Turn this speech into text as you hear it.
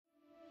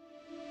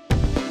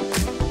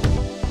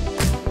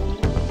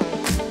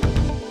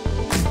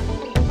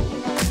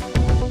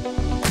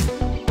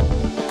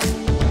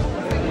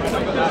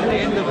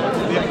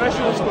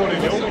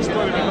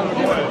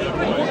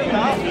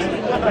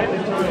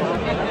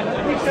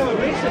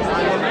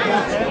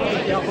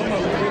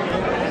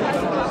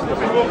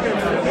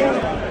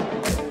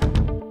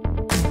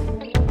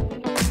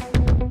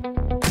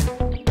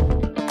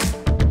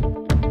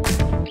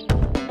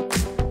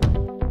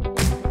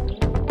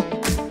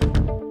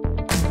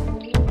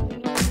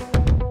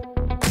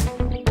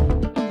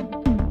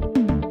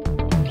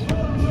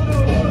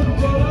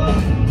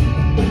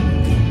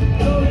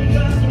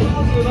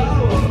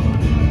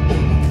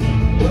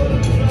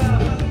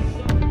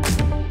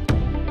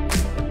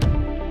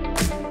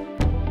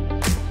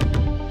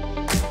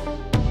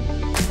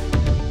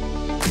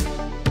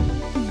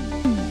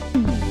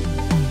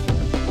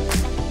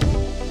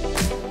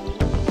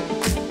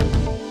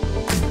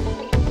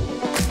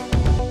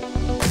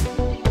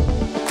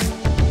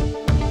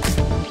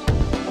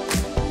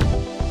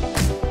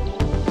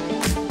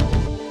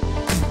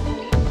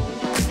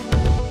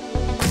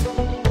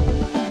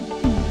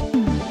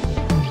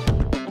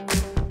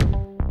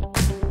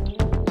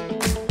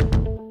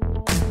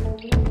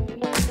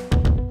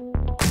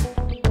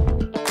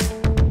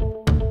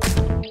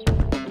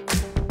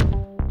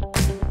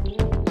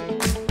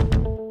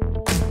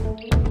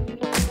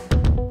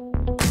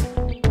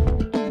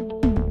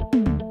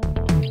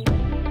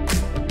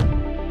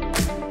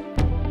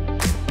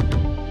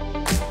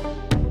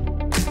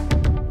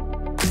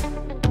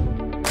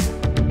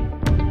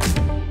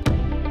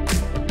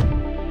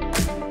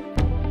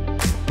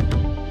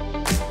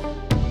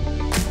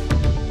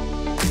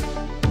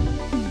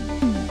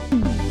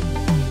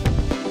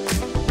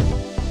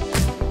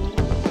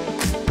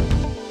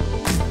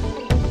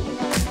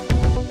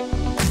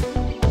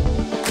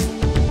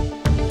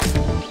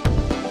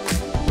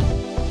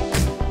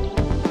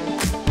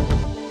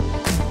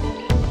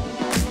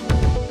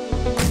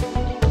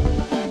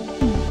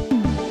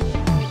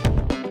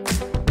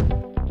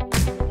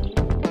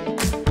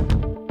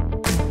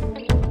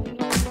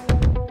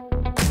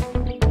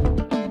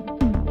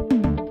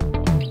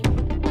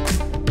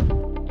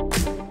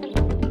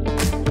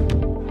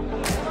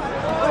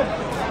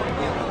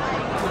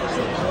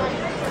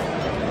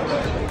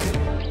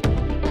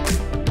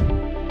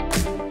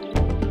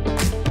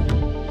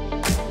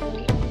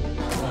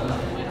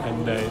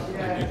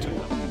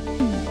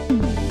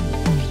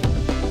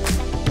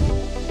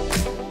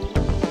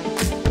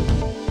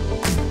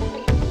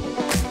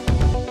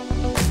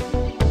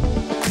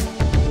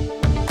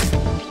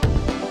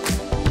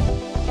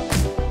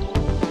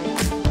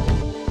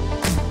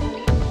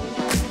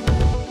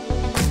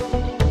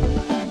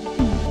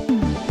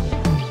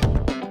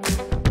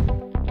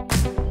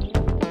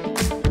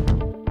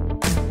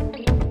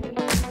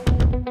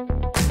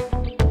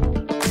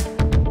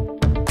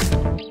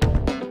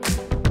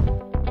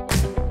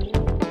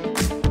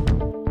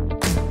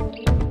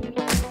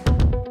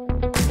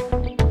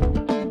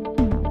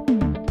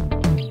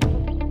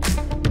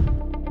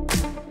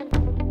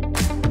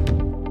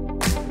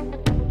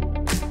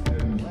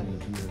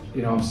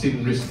You know, I've seen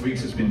in recent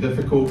weeks it's been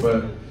difficult,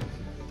 but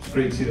it's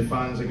great to see the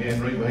fans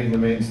again right behind the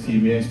men's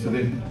team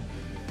yesterday.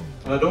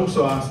 And I'd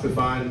also ask the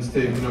fans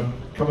to,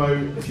 come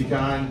out if you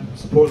can,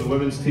 support the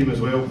women's team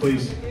as well,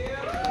 please.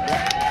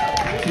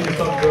 The team has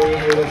done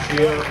brilliantly this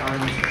year,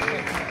 and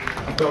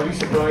I've got a wee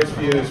surprise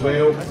for you as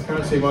well. I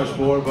can't say much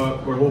more,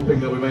 but we're hoping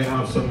that we might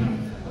have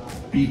some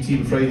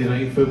B-team Friday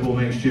night football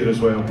next year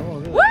as well.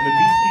 The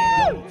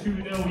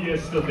B-team won 2-0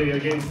 yesterday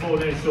against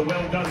Bonnet, so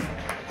well done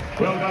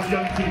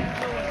young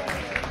team.